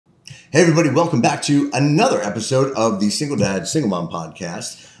Hey everybody, welcome back to another episode of the Single Dad, Single Mom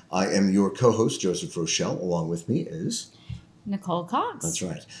podcast. I am your co-host, Joseph Rochelle. Along with me is... Nicole Cox. That's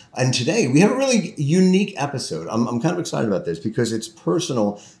right. And today we have a really unique episode. I'm kind of excited about this because it's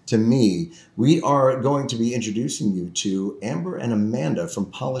personal to me. We are going to be introducing you to Amber and Amanda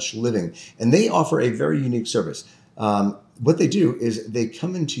from Polished Living, and they offer a very unique service. What they do is they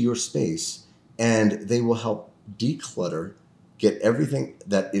come into your space and they will help declutter, get everything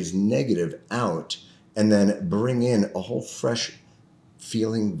that is negative out, and then bring in a whole fresh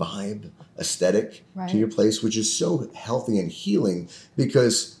feeling, vibe, aesthetic to your place, which is so healthy and healing.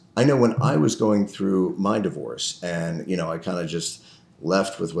 Because I know when I was going through my divorce and, I kind of just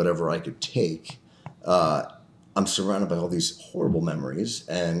left with whatever I could take, I'm surrounded by all these horrible memories.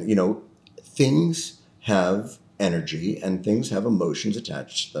 And, things have energy and things have emotions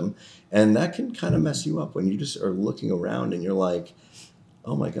attached to them. And that can kind of mess you up when you just are looking around and you're like,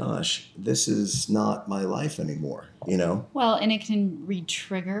 oh my gosh, this is not my life anymore, Well, and it can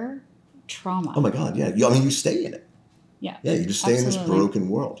re-trigger trauma. Oh my God, yeah. You stay in it. Yeah. Yeah, you just stay in this broken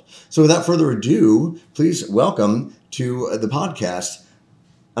world. So without further ado, please welcome to the podcast,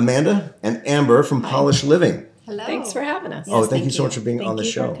 Amanda and Amber from Polished Living. Hello. Thanks for having us. Yes, thank you so much for being on the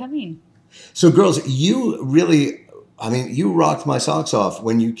show. Thank you for coming. So girls, you really... you rocked my socks off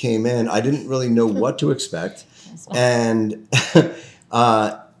when you came in. I didn't really know what to expect. And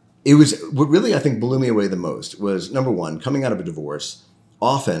it was what really, I think, blew me away the most was, number one, coming out of a divorce,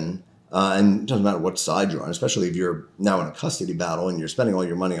 often, and it doesn't matter what side you're on, especially if you're now in a custody battle and you're spending all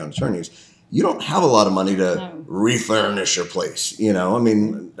your money on attorneys, you don't have a lot of money to refurnish your place.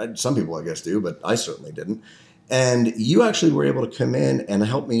 Some people, I guess, do, but I certainly didn't. And you actually were able to come in and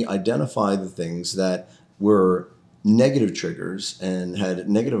help me identify the things that were negative triggers and had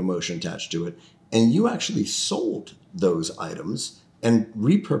negative emotion attached to it. And you actually sold those items and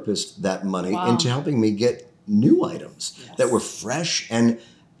repurposed that money into helping me get new items that were fresh. And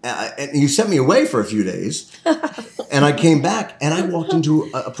you sent me away for a few days. And I came back and I walked into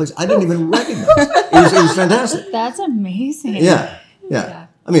a place I didn't even recognize. It was fantastic. That's amazing. Yeah.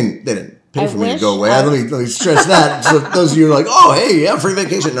 They didn't pay for me to go away. Let me stress that. So those of you are like, oh, hey, yeah, free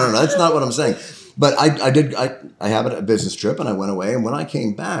vacation. No, that's not what I'm saying. But I have a business trip and I went away. And when I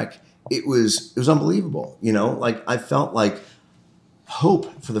came back, it was unbelievable. I felt like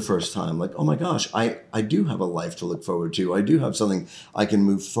hope for the first time. Like, oh my gosh, I do have a life to look forward to. I do have something I can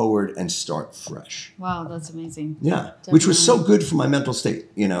move forward and start fresh. Wow, that's amazing. Yeah, definitely. Which was so good for my mental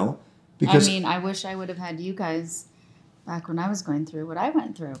state, because I wish I would have had you guys back when I was going through what I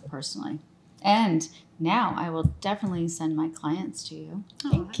went through personally. And now I will definitely send my clients to you.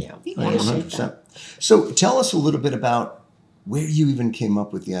 Thank you. 100%. So tell us a little bit about where you even came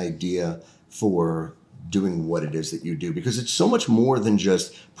up with the idea for doing what it is that you do, because it's so much more than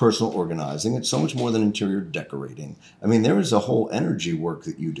just personal organizing. It's so much more than interior decorating. There is a whole energy work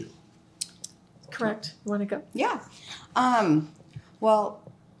that you do. Correct. You want to go? Yeah. Well,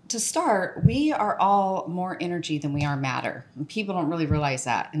 to start, we are all more energy than we are matter. And people don't really realize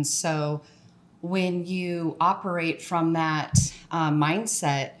that. And so when you operate from that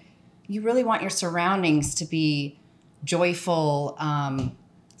mindset, you really want your surroundings to be joyful,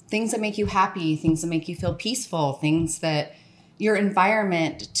 things that make you happy, things that make you feel peaceful, things that your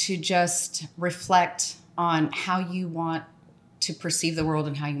environment to just reflect on how you want to perceive the world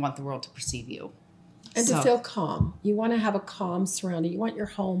and how you want the world to perceive you. And to feel calm. You want to have a calm surrounding. You want your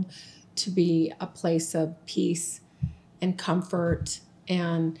home to be a place of peace and comfort.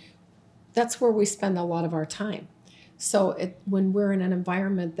 And that's where we spend a lot of our time. So when we're in an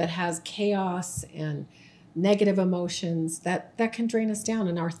environment that has chaos and negative emotions, that can drain us down,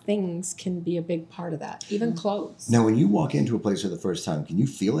 and our things can be a big part of that, even clothes. Now, when you walk into a place for the first time, can you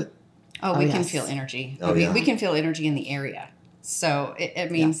feel it? Oh, we can feel energy. We can feel energy in the area. So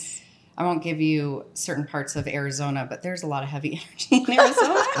it means I won't give you certain parts of Arizona, but there's a lot of heavy energy in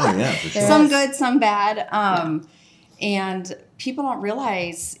Arizona. Oh, yeah, for sure. Some good, some bad. And people don't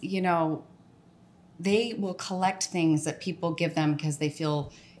realize, they will collect things that people give them because they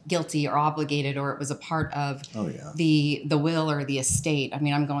feel guilty or obligated, or it was a part of the will or the estate.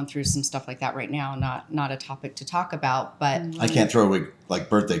 I'm going through some stuff like that right now. Not a topic to talk about, but I can't throw away like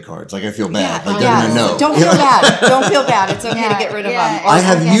birthday cards. Like I feel bad. They're gonna know. Don't feel bad. Don't feel bad. It's okay to get rid of them. I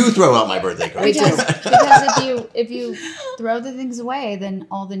have you throw out my birthday cards. Because if you throw the things away, then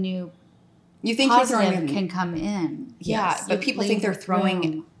all the new positive can come in. Yeah, but people think they're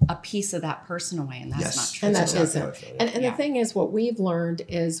throwing a piece of that person away, and that's not true. And that isn't. And the thing is, what we've learned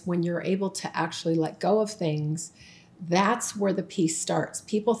is when you're able to actually let go of things, that's where the peace starts.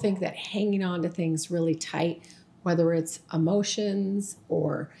 People think that hanging on to things really tight whether it's emotions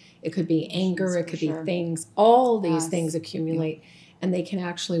or it could be anger, it for could sure. be things, all these Yes. things accumulate and they can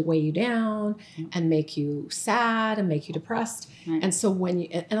actually weigh you down and make you sad and make you depressed. Right. And so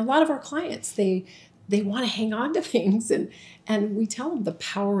and a lot of our clients, they want to hang on to things and we tell them the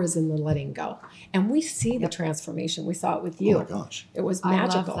power is in the letting go. And we see the transformation. We saw it with you. Oh my gosh. It was I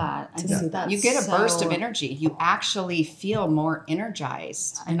magical love that. to I see think that. You get a burst of so- energy. You actually feel more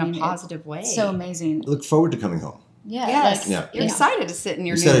energized in a positive way. So amazing. Look forward to coming home. Yeah. Yes. Yeah. You're excited to sit in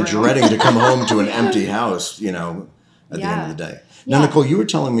your Instead new of room. dreading to come home to an empty house, at the end of the day. Now, Yeah. Nicole, you were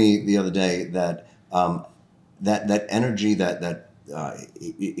telling me the other day that that energy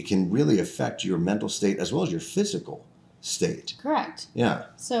it can really affect your mental state as well as your physical state. Correct. Yeah.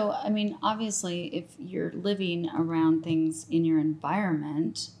 So, I mean, obviously, if you're living around things in your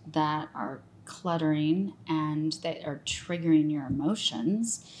environment that are cluttering and that are triggering your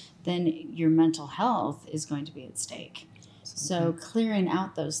emotions, then your mental health is going to be at stake. So, clearing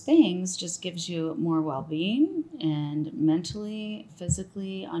out those things just gives you more well-being and mentally,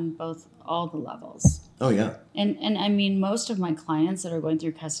 physically, on all the levels. Oh yeah. And I mean, most of my clients that are going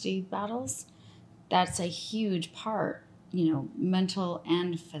through custody battles, that's a huge part, mental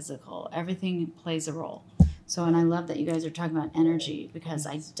and physical. Everything plays a role. So, and I love that you guys are talking about energy because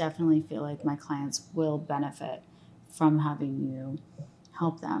I definitely feel like my clients will benefit from having you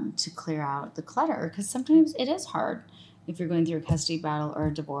help them to clear out the clutter because sometimes it is hard. If you're going through a custody battle or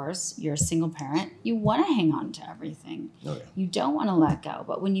a divorce, you're a single parent, you want to hang on to everything. Oh yeah. You don't want to let go.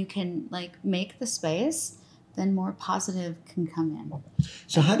 But when you can make the space, then more positive can come in.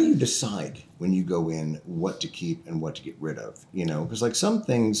 So how do you decide when you go in what to keep and what to get rid of? Because some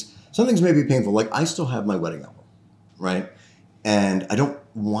things may be painful. Like I still have my wedding album, right? And I don't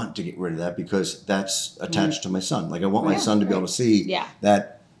want to get rid of that because that's attached to my son. Like I want my son to be able to see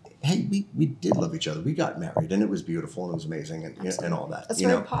that, hey, we did love each other. We got married and it was beautiful and it was amazing and all that. That's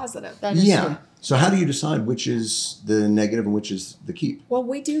very positive. That is true. So how do you decide which is the negative and which is the keep? Well,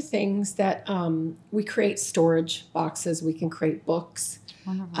 we do things that we create storage boxes. We can create books.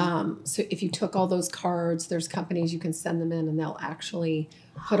 So if you took all those cards, there's companies you can send them in and they'll actually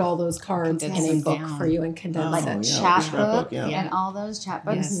put all those cards in a book for you and condense it. Chapbook yeah. and all those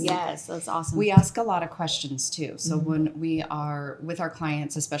chapbooks. Yes, that's awesome. We ask a lot of questions too. So when we are with our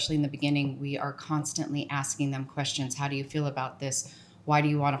clients, especially in the beginning, we are constantly asking them questions. How do you feel about this? Why do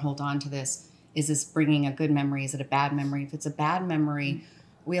you want to hold on to this? Is this bringing a good memory? Is it a bad memory? If it's a bad memory,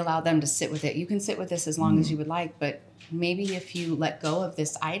 we allow them to sit with it. You can sit with this as long as you would like, but maybe if you let go of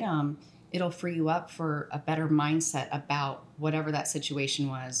this item, it'll free you up for a better mindset about whatever that situation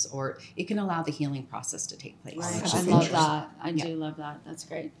was, or it can allow the healing process to take place. Right. I love that. I do love that. That's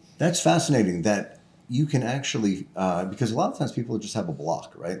great. That's fascinating that you can actually, because a lot of times people just have a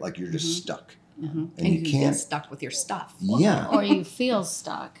block, right? Like you're just stuck. And you you can't get stuck with your stuff. Yeah. Or you feel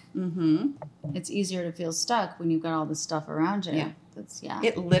stuck. It's easier to feel stuck when you've got all this stuff around you. Yeah. That's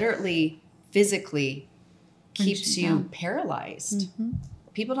It literally, physically keeps you you down. paralyzed.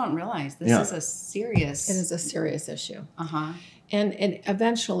 People don't realize this is a serious. It is a serious issue. Uh-huh. And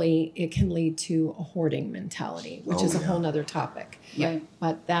eventually it can lead to a hoarding mentality, which is a whole nother topic. Right.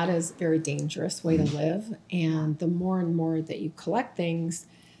 But that is a very dangerous way to live. And the more and more that you collect things,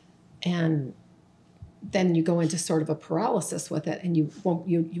 and then you go into sort of a paralysis with it and you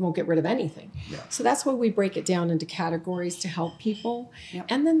won't get rid of anything. Yeah. So that's why we break it down into categories to help people. Yep.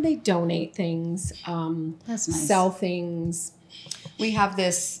 And then they donate things, That's nice. sell things. We have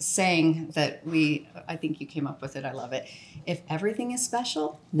this saying that I think you came up with it. I love it. If everything is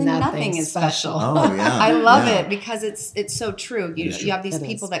special, then nothing is special. Oh yeah. I love Yeah. it because it's so true. You have these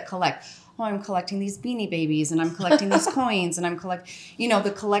people that collect. Oh, I'm collecting these Beanie Babies and I'm collecting these coins and I'm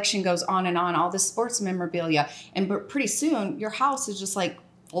the collection goes on and on, all this sports memorabilia. But pretty soon your house is just like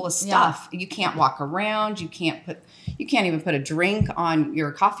full of stuff. You can't walk around. You can't even put a drink on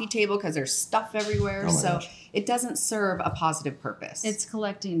your coffee table because there's stuff everywhere. Oh my so gosh. it doesn't serve a positive purpose. It's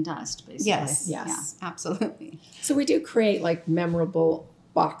collecting dust, basically. Yes. Yes. Absolutely. So we do create like memorable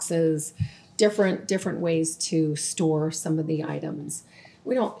boxes, different ways to store some of the items.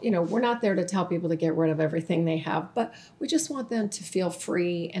 We don't, we're not there to tell people to get rid of everything they have, but we just want them to feel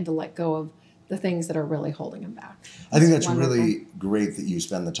free and to let go of the things that are really holding them back. I think that's wonderful. really great that you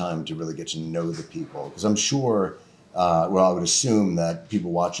spend the time to really get to know the people. Because I'm sure, I would assume that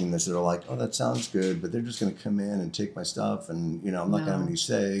people watching this, they're like, oh, that sounds good, but they're just going to come in and take my stuff and, I'm not going to have any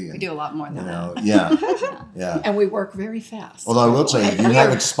say. And, We do a lot more than that. Yeah. And we work very fast. Although I will tell you, if you We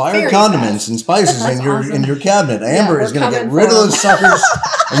have are expired very condiments and spices in your cabinet, Amber we're is going to get coming rid of for 'em. those suckers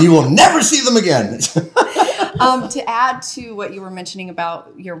and you will never see them again. To add to what you were mentioning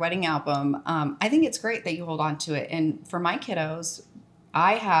about your wedding album, I think it's great that you hold on to it. And for my kiddos,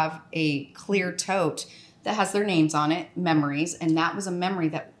 I have a clear tote that has their names on it, memories, and that was a memory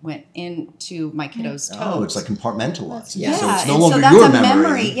that went into my kiddos' tote. Oh, it's like compartmentalized. Yeah. So it's no and longer so that's your a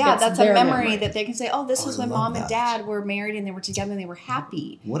memory. Yeah, It's that's a their memory memory. that they can say, oh, this Oh, was I when love mom that. and dad were married and they were together and they were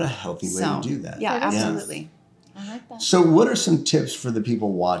happy. What a healthy way So, to do that. Yeah, That is absolutely. I like that. So what are some tips for the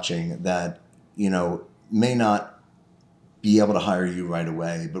people watching that, may not be able to hire you right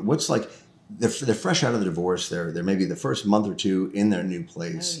away, but what's like, they're fresh out of the divorce, they're maybe the first month or two in their new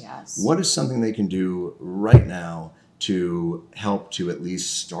place. Oh, yes. What is something they can do right now to help to at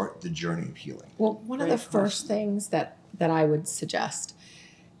least start the journey of healing? Well, one of the first things that I would suggest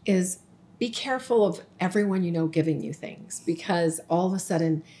is be careful of everyone giving you things, because all of a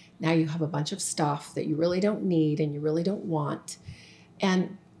sudden now you have a bunch of stuff that you really don't need and you really don't want.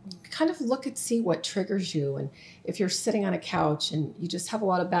 And kind of see what triggers you. And if you're sitting on a couch and you just have a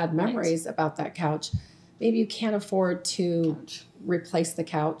lot of bad memories about that couch, maybe you can't afford to replace the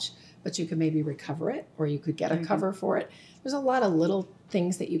couch, but you could maybe recover it, or you could get a cover for it. There's a lot of little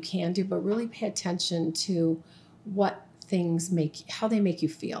things that you can do, but really pay attention to what things how they make you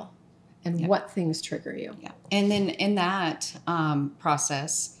feel and what things trigger you. Yeah. And then in that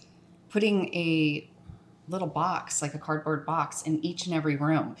process, putting a little box, like a cardboard box, in each and every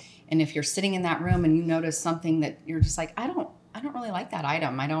room. And if you're sitting in that room and you notice something that you're just like, I don't really like that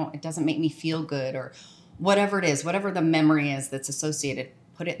item. It doesn't make me feel good, or whatever it is, whatever the memory is that's associated,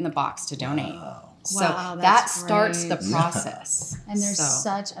 put it in the box to donate. Wow. So Wow, that that's starts the great. process. And there's So-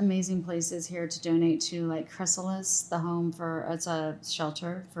 such amazing places here to donate to, like Chrysalis, it's a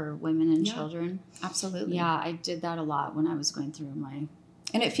shelter for women and children. Absolutely. Yeah, I did that a lot when I was going through my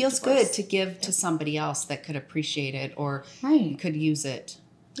And it feels good to give to somebody else that could appreciate it or right. could use it.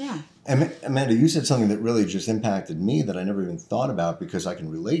 Yeah. And Amanda, you said something that really just impacted me that I never even thought about, because I can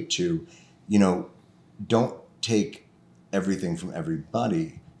relate to, don't take everything from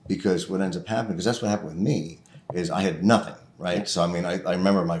everybody, because what ends up happening, because that's what happened with me, is I had nothing, right? Yeah. So, I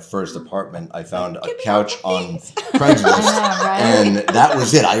remember my first apartment, I found a couch on Craigslist, right? and that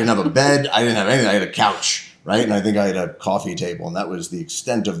was it. I didn't have a bed, I didn't have anything, I had a couch. Right. And I think I had a coffee table, and that was the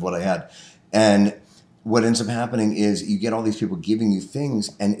extent of what I had. And what ends up happening is you get all these people giving you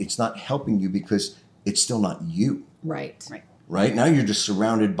things, and it's not helping you because it's still not you. Right. Right. Now you're just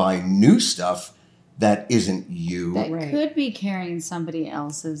surrounded by new stuff that isn't you. That Right. could be carrying somebody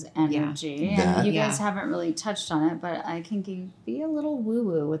else's energy. That- And you guys haven't really touched on it, but I can be a little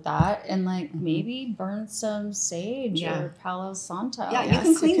woo-woo with that, and maybe burn some sage or Palo Santo. Yeah, you Yes,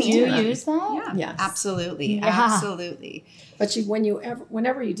 can clean you the Do you air. use that? Yeah, Yes. absolutely. Yeah. Absolutely. But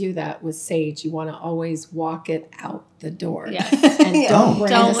whenever you do that with sage, you want to always walk it out the door. Yes. And don't bring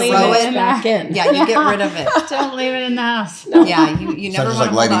Don't the leave sage it back in. Yeah, you get rid of it. Don't leave it in the house. Yeah, you It's never not just want like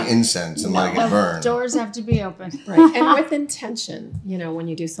to lighting hold on. incense and letting it burn. Doors have to be open. Right. And with intention, when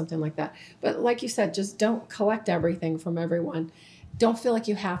you do something like that. But like you said, just don't collect everything from everyone. Don't feel like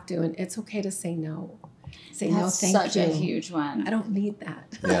you have to. And it's okay to say no. Say no, That's thank such you. a huge one. I don't need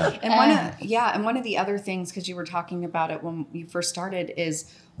that. Yeah. And one of the other things, because you were talking about it when you first started,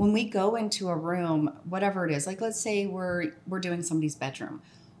 is when we go into a room, whatever it is, like let's say we're doing somebody's bedroom,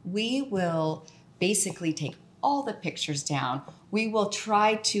 we will basically take all the pictures down. We will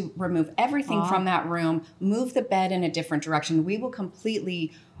try to remove everything from that room, move the bed in a different direction. We will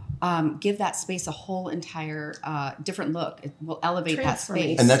completely give that space a whole entire different look. It will elevate that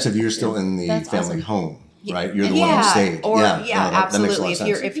space. And that's if you're still in the That's family awesome. home, right? You're the one who stayed. Or, that makes a absolutely. lot of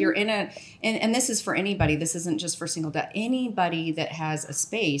sense. If you're in and this is for anybody, this isn't just for single dad, anybody that has a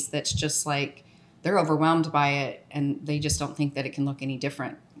space that's just like, they're overwhelmed by it and they just don't think that it can look any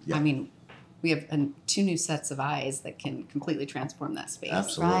different. Yeah. We have 2 new sets of eyes that can completely transform that space.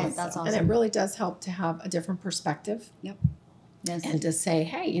 Absolutely. Right, that's awesome. And it really does help to have a different perspective. Yep. Yes. And to say,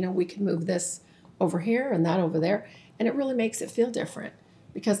 hey, we can move this over here and that over there. And it really makes it feel different.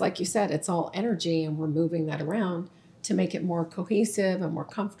 Because like you said, it's all energy, and we're moving that around to make it more cohesive and more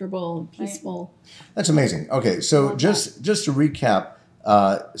comfortable and peaceful. That's amazing. Okay, so just to recap,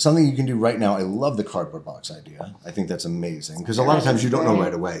 something you can do right now. I love the cardboard box idea. I think that's amazing, because a lot of times you don't know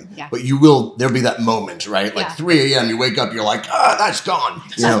right away, Yeah. but you will. There'll be that moment, right? Like 3 a.m. You wake up, you're like, that's gone.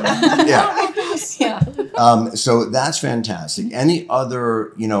 Yeah. So that's fantastic. Any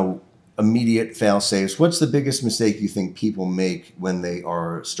other, immediate fail safes? What's the biggest mistake you think people make when they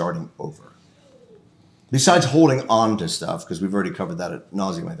are starting over? Besides holding on to stuff, because we've already covered that at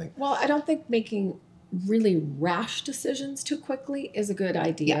nauseum, I think. Well, I don't think making really rash decisions too quickly is a good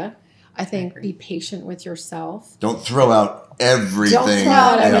idea. I think agree. be patient with yourself. Don't throw out everything. Don't throw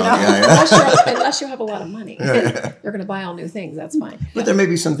out you know, everything. Unless you have a lot of money. You're going to buy all new things. That's fine. But there may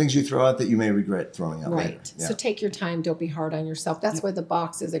be some things you throw out that you may regret throwing out later. Right. Yeah. So take your time. Don't be hard on yourself. That's why the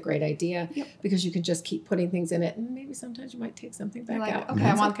box is a great idea because you can just keep putting things in it. And maybe sometimes you might take something back You're like, out. okay, I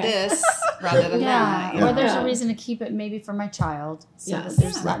That's want okay. this rather than that. Or there's Yeah. a reason to keep it maybe for my child. So Yes. that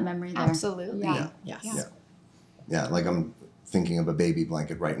there's Yeah. that memory there. Absolutely. Yeah. Yes. Yeah. Yeah, like I'm thinking of a baby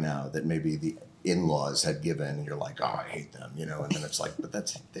blanket right now that maybe the in-laws had given, and you're like, oh, I hate them, you know, and then it's like, but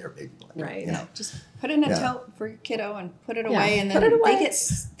that's their baby blanket, Right. you know. Just put it in a Yeah. tote for your kiddo and put it Yeah, away, and put then it away.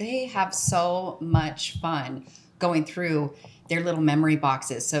 they have so much fun going through their little memory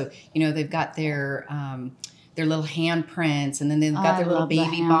boxes. So they've got their little handprints, and then they've got I their little love the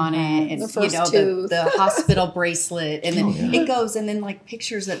baby bonnet, handprints. and The first tooth. the hospital bracelet, and then Oh, yeah. it goes, and then like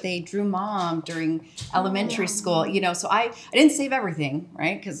pictures that they drew mom during elementary school. So I didn't save everything,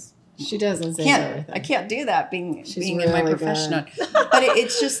 right? Because She doesn't say everything. I can't do that being She's in my really profession. But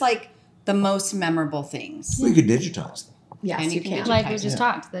it's just like the most memorable things. We could digitize them. Yes, And you you can can. digitize Like we just Yeah.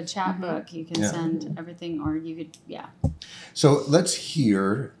 talked, the chat book, you can Yeah. send everything, or you could, So let's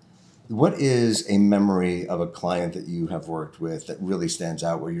hear, what is a memory of a client that you have worked with that really stands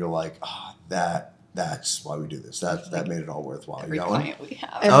out where you're like, oh, that's why we do this. That made it all worthwhile. Every You got one? client we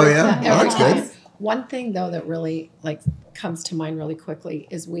have. Oh, yeah? Every Oh, that's time. good. One thing though that really comes to mind really quickly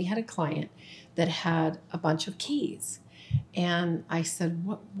is we had a client that had a bunch of keys. And I said,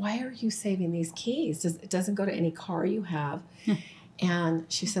 why are you saving these keys? It doesn't go to any car you have. And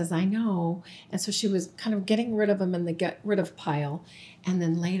she says, I know. And so she was kind of getting rid of them in the get rid of pile. And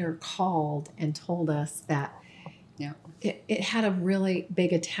then later called and told us that Yeah. it had a really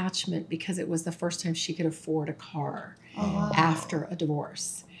big attachment because it was the first time she could afford a car wow. after a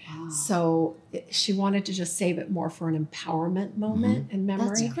divorce. Wow. So she wanted to just save it more for an empowerment moment and memory.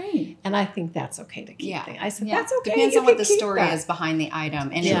 That's great. And I think that's okay to keep. Yeah. I said, Yeah. that's okay. Depends you on what can the keep story that. is behind the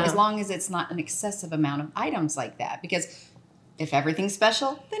item. And Yeah. as long as it's not an excessive amount of items like that. Because if everything's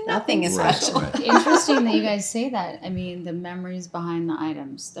special, then nothing is Right, special. right. Interesting that you guys say that. I mean, the memories behind the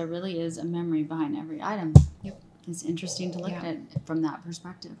items. There really is a memory behind every item. Yep. It's interesting to look Yeah. at it from that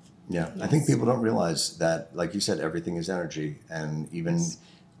perspective. Yeah, I think people don't realize that, like you said, everything is energy, and even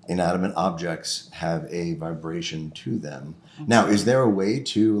inanimate objects have a vibration to them. Now, is there a way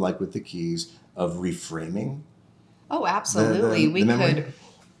to, like with the keys, of reframing? Oh, absolutely. the memory?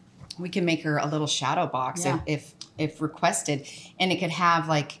 We can make her a little shadow box Yeah. if requested, and it could have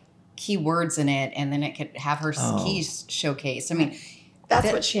like keywords in it, and then it could have her Oh. keys showcased. I mean, That's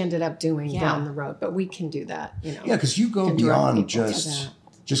that- what she ended up doing Yeah. down the road. But we can do that, you know. Yeah, because you go Can direct beyond people to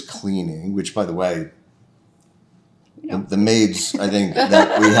just cleaning, which, by the way, you know, the maids, I think,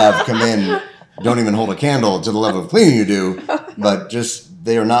 that we have come in don't even hold a candle to the level of cleaning you do, but just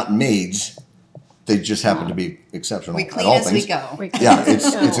they are not maids. They just happen to be exceptional we at clean all as we things. go. We Yeah, can it's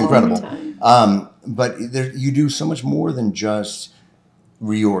go all the incredible. time. But you do so much more than just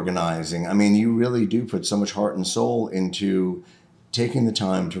reorganizing. I mean, you really do put so much heart and soul into taking the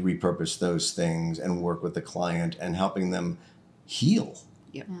time to repurpose those things and work with the client and helping them heal.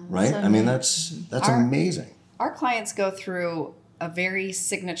 Yep. Yeah, Right? so I mean, neat. that's Our- amazing. Our clients go through a very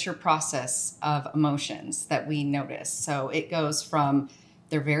signature process of emotions that we notice. So it goes from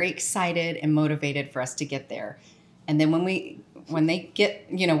they're very excited and motivated for us to get there. And then when they get,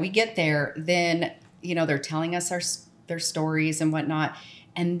 we get there, then, they're telling us their stories and whatnot.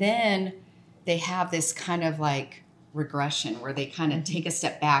 And then they have this kind of like regression where they kind of take a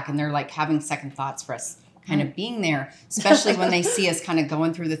step back and they're like having second thoughts for us kind of being there, especially when they see us kind of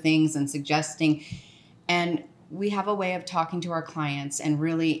going through the things and suggesting. And we have a way of talking to our clients and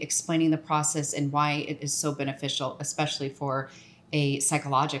really explaining the process and why it is so beneficial, especially for a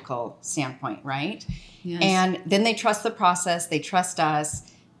psychological standpoint, right? Yes. And then they trust the process, they trust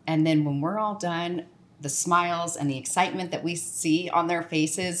us. And then when we're all done, the smiles and the excitement that we see on their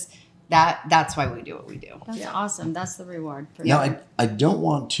faces, that's why we do what we do. That's awesome. That's the reward. For Now, sure. I don't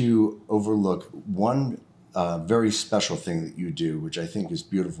want to overlook one very special thing that you do, which I think is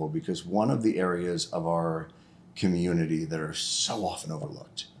beautiful, because one of the areas of our community that are so often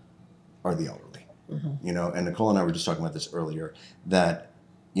overlooked are the elderly. And Nicole and I were just talking about this earlier, that,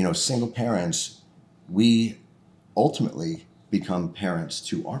 single parents, we ultimately become parents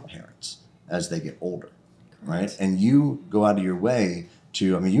to our parents as they get older, right? And you go out of your way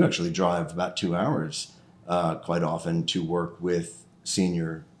to, you actually drive about 2 hours quite often to work with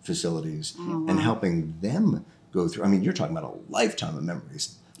senior facilities and helping them go through. You're talking about a lifetime of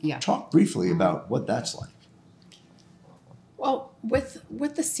memories. Yeah. Talk briefly about what that's like. Well,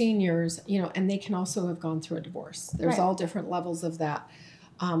 with the seniors, and they can also have gone through a divorce. There's Right. all different levels of that.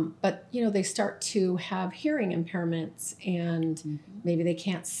 But, they start to have hearing impairments and maybe they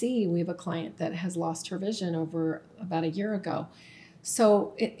can't see. We have a client that has lost her vision over about a year ago.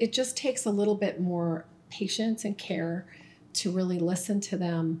 So it just takes a little bit more patience and care to really listen to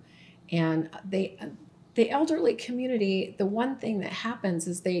them. And the elderly community, the one thing that happens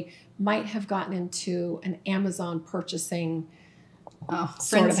is they might have gotten into an Amazon purchasing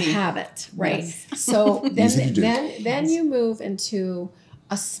sort of habit, right? Yes. So then you move into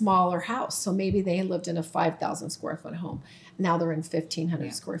a smaller house. So maybe they lived in a 5,000 square foot home. Now they're in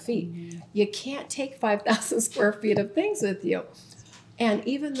 1,500 square feet. You can't take 5,000 square feet of things with you. And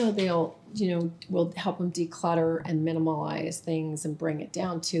even though they'll, will help them declutter and minimalize things and bring it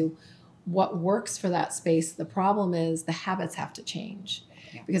down to what works for that space, the problem is the habits have to change.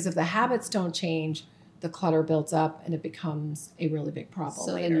 Yeah. Because if the habits don't change, the clutter builds up and it becomes a really big problem.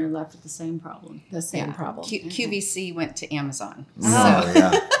 So then you're left with the same problem. The same problem. QVC went to Amazon.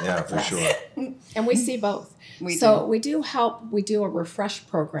 Yeah, for sure. And we see both. We do a refresh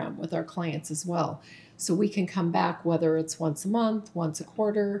program with our clients as well. So we can come back, whether it's once a month, once a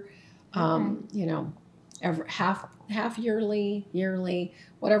quarter, every half yearly,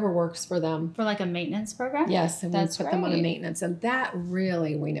 whatever works for them. For like a maintenance program? Yes, and we put them on a maintenance. And that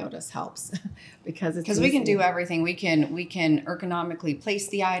really, we notice, helps because we can do everything. We can ergonomically place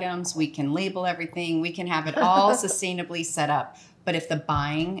the items. We can label everything. We can have it all sustainably set up. But if the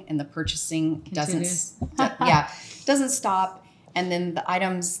buying and the purchasing doesn't stop, and then the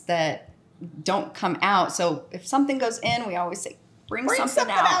items that don't come out. So if something goes in, we always say, bring something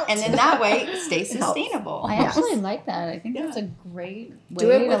out. And then that way it stays sustainable. I actually like that. I think that's a great way do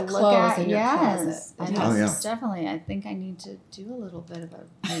it with to look at in your closet. Definitely. I think I need to do a little bit of a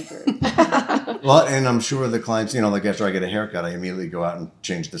reboot. Well, and I'm sure the clients, like after I get a haircut, I immediately go out and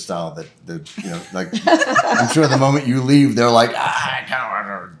change the style I'm sure the moment you leave, they're like, I kind of want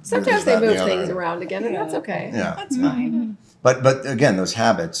to. Sometimes they move things around again, and that's okay. Yeah. That's fine. But again, those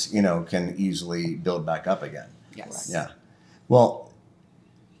habits, can easily build back up again. Yes. Yeah. Well,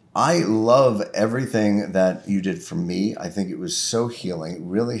 I love everything that you did for me. I think it was so healing. It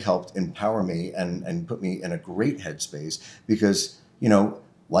really helped empower me and put me in a great headspace because,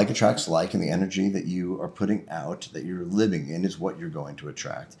 like attracts like, and the energy that you are putting out, that you're living in, is what you're going to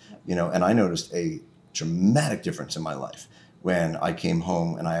attract. And I noticed a dramatic difference in my life when I came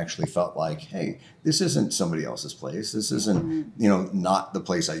home and I actually felt like, hey, this isn't somebody else's place. This isn't, not the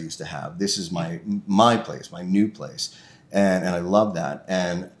place I used to have. This is my place, my new place. And I love that.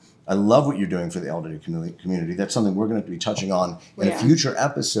 And I love what you're doing for the elderly community. That's something we're going to be touching on in a future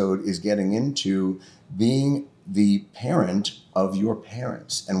episode, is getting into being the parent of your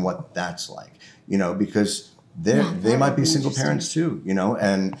parents and what that's like, because they might be single parents too,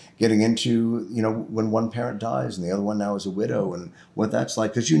 and getting into, when one parent dies and the other one now is a widow, and what that's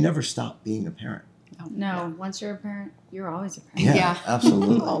like, because you never stop being a parent. No, once you're a parent, you're always a parent. Yeah.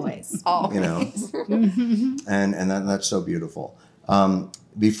 Absolutely. Always. And that's so beautiful.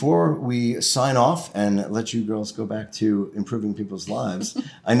 Before we sign off and let you girls go back to improving people's lives,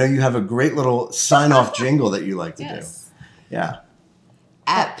 I know you have a great little sign-off jingle that you like to do. Yeah.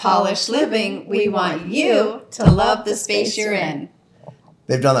 At Polished Living, we want you to love the space you're in.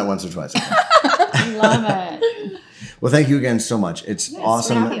 They've done that once or twice. Love it. Well, thank you again so much. It's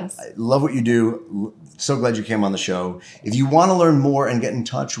awesome. I love what you do. So glad you came on the show. If you want to learn more and get in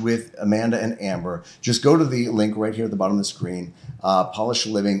touch with Amanda and Amber, just go to the link right here at the bottom of the screen, Polished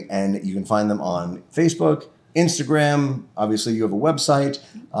Living, and you can find them on Facebook, Instagram. Obviously, you have a website,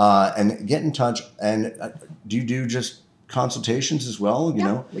 and get in touch. And do you do just consultations as well?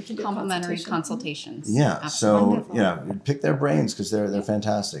 We can do complimentary consultations. Yeah. Absolutely. So pick their brains because they're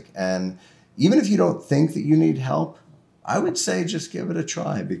fantastic. And even if you don't think that you need help, I would say just give it a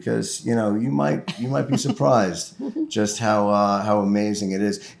try because you might be surprised just how amazing it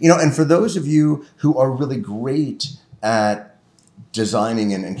is. And for those of you who are really great at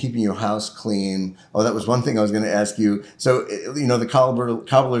designing and keeping your house clean. Oh, that was one thing I was going to ask you. So the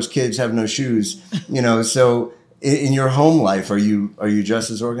cobbler's kids have no shoes. So in your home life, are you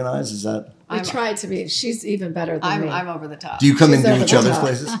just as organized? Is that? We tried to be. She's even better than me. I'm over the top. Do you come into each other's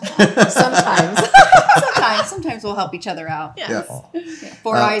places? Sometimes. Sometimes we'll help each other out. Yes. Yeah.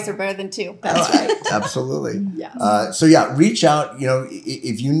 Four eyes are better than two. That's right. Absolutely. Yes. So reach out.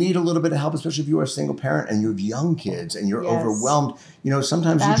 If you need a little bit of help, especially if you are a single parent and you have young kids and you're overwhelmed,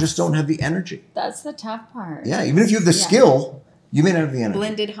 sometimes you just don't have the energy. That's the tough part. Yeah. Even if you have the skill, you may not have the energy.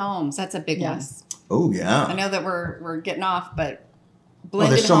 Blended homes. That's a big one. Oh, yeah. I know that we're getting off, but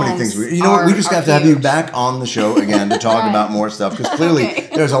there's so many things. We just have to have you back on the show again to talk about more stuff because clearly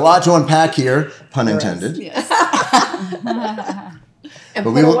there's a lot to unpack here, pun intended. Yes. And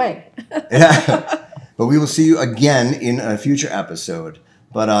But put we will- away. Yeah. But we will see you again in a future episode.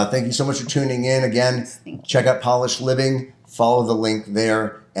 But thank you so much for tuning in. Again, check out Polished Living. Follow the link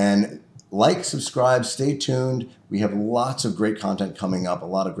there. And like, subscribe, stay tuned. We have lots of great content coming up, a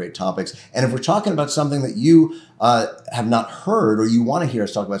lot of great topics. And if we're talking about something that you have not heard or you want to hear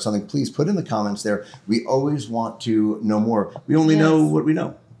us talk about something, please put in the comments there. We always want to know more. We only know what we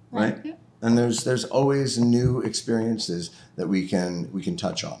know, right? Yeah. And there's always new experiences that we can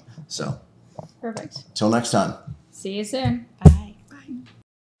touch on. So Perfect. till next time. See you soon. Bye.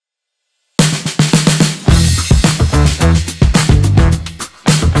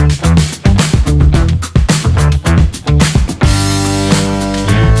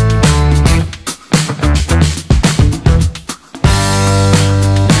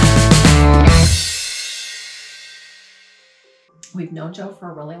 We've known Joe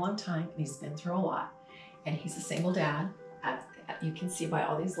for a really long time, and he's been through a lot. And he's a single dad. You can see by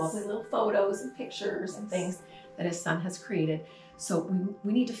all these lovely little photos and pictures and things that his son has created. So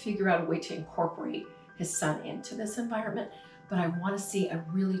we need to figure out a way to incorporate his son into this environment. But I want to see a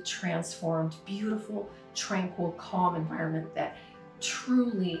really transformed, beautiful, tranquil, calm environment that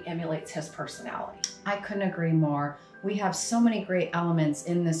truly emulates his personality. I couldn't agree more. We have so many great elements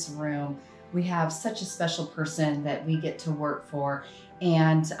in this room. We have such a special person that we get to work for.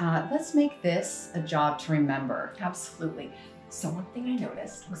 And let's make this a job to remember. Absolutely. So one thing I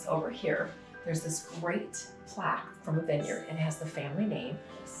noticed was over here, there's this great plaque from a vineyard and it has the family name.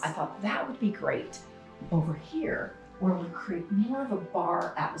 I thought that would be great over here where we create more of a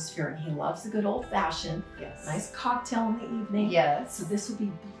bar atmosphere, and he loves a good old fashioned, Yes. nice cocktail in the evening. Yes. So this would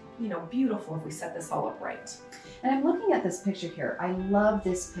be, beautiful if we set this all up right. And I'm looking at this picture here. I love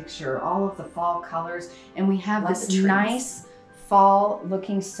this picture, all of the fall colors. And we have Love this the trees. nice fall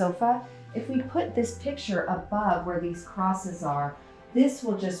looking sofa. If we put this picture above where these crosses are, this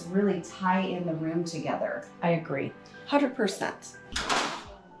will just really tie in the room together. I agree. 100%.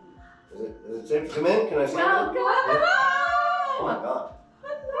 Is it safe to come in? Can I see Welcome. Oh my God.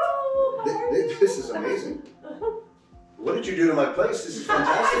 Hello. This is amazing. What did you do to my place? This is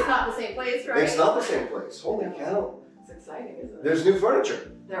fantastic. It's not the same place, right? It's not the same place. Holy cow. It's exciting, isn't it? There's new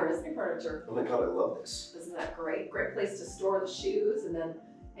furniture. There is new furniture. Oh my God, I love this. Isn't that great? Great place to store the shoes and then.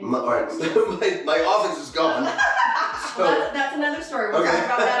 All right, my office is gone. So, Well, that's another story. We'll Okay. talk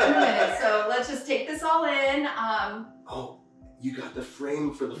about that in a minute. So let's just take this all in. oh, you got the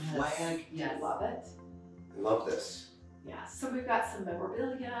frame for the flag? I love it. I love this. Yeah, so we've got some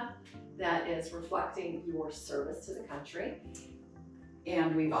memorabilia that is reflecting your service to the country.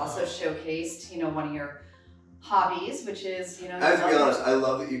 And we've also showcased, one of your hobbies, which is, I have to be honest, I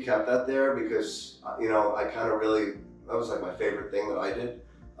love that you kept that there because, I kind of really, that was like my favorite thing that I did.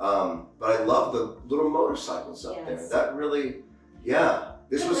 But I love the little motorcycles up there. Yes. That really,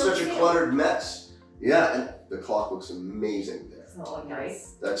 this was such a cluttered mess. Yeah, and the clock looks amazing there. Doesn't that look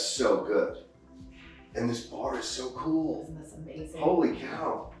nice? That's so good. And this bar is so cool. Isn't this amazing? Holy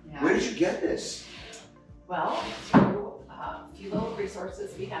cow. Yeah. Where did you get this? Well, through a few little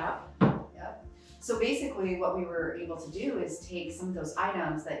resources we have. Yep. So basically what we were able to do is take some of those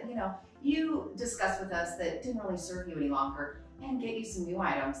items that, you discussed with us that didn't really serve you any longer and get you some new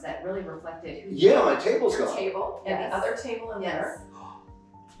items that really reflected who you Yeah, are. my table's Your gone. table and Yes. the other table in there.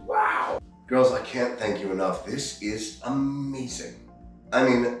 Wow. Girls, I can't thank you enough. This is amazing. I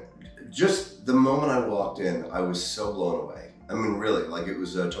mean, just the moment I walked in, I was so blown away. I mean, really, like it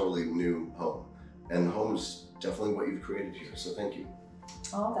was a totally new home. And home is definitely what you've created here, so thank you.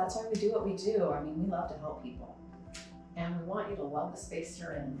 Oh, that's why we do what we do. I mean, we love to help people. And we want you to love the space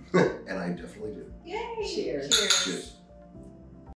you're in. And I definitely do. Yay! Cheers. Cheers. Cheers.